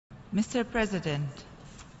Mr. President,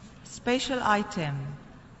 special item,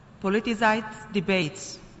 politicized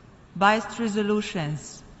debates, biased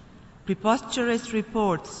resolutions, preposterous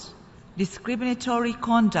reports, discriminatory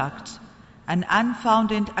conduct, and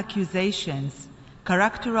unfounded accusations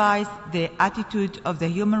characterize the attitude of the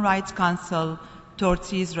Human Rights Council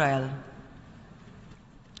towards Israel.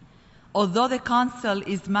 Although the Council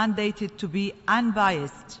is mandated to be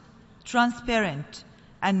unbiased, transparent,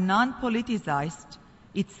 and non-politicized,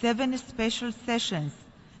 its 7 special sessions,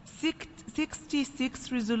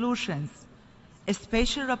 66 resolutions, a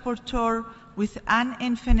special rapporteur with an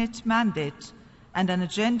infinite mandate, and an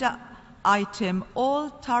agenda item all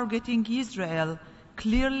targeting Israel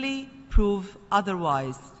clearly prove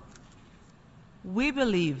otherwise. We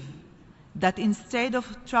believe that instead of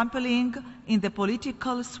trampling in the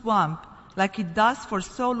political swamp like it does for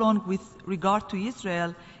so long with regard to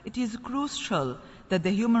Israel, it is crucial that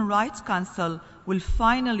the Human Rights Council will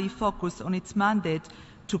finally focus on its mandate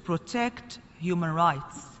to protect human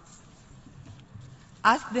rights.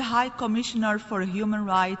 As the High Commissioner for Human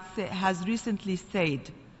Rights has recently said,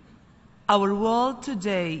 our world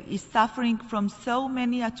today is suffering from so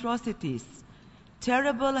many atrocities,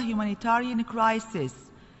 terrible humanitarian crisis,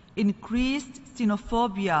 increased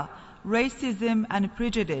xenophobia, racism, and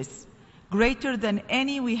prejudice, greater than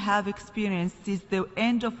any we have experienced since the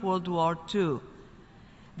end of World War II.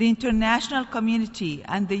 The international community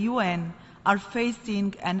and the UN are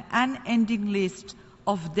facing an unending list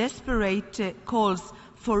of desperate calls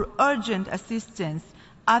for urgent assistance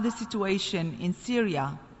at the situation in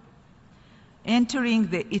Syria. Entering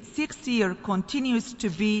its 6th year continues to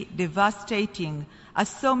be devastating, as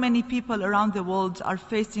so many people around the world are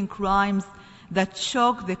facing crimes that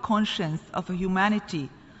shock the conscience of humanity,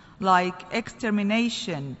 like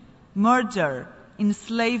extermination, murder,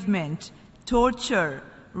 enslavement, torture,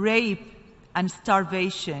 rape, and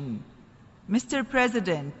starvation. Mr.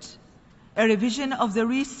 President, a revision of the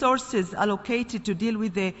resources allocated to deal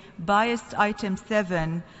with the biased Item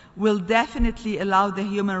 7 will definitely allow the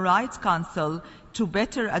Human Rights Council to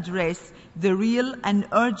better address the real and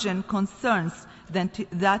urgent concerns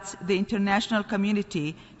that the international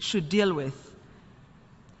community should deal with.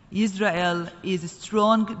 Israel is a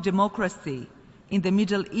strong democracy in the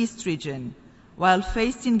Middle East region. While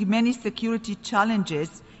facing many security challenges,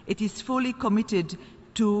 it is fully committed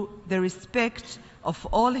to the respect of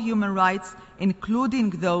all human rights, including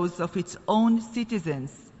those of its own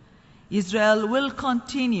citizens. Israel will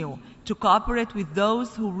continue to cooperate with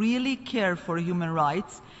those who really care for human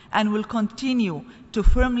rights and will continue to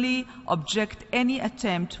firmly object any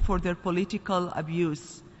attempt for their political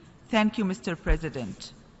abuse. Thank you, Mr.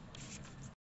 President.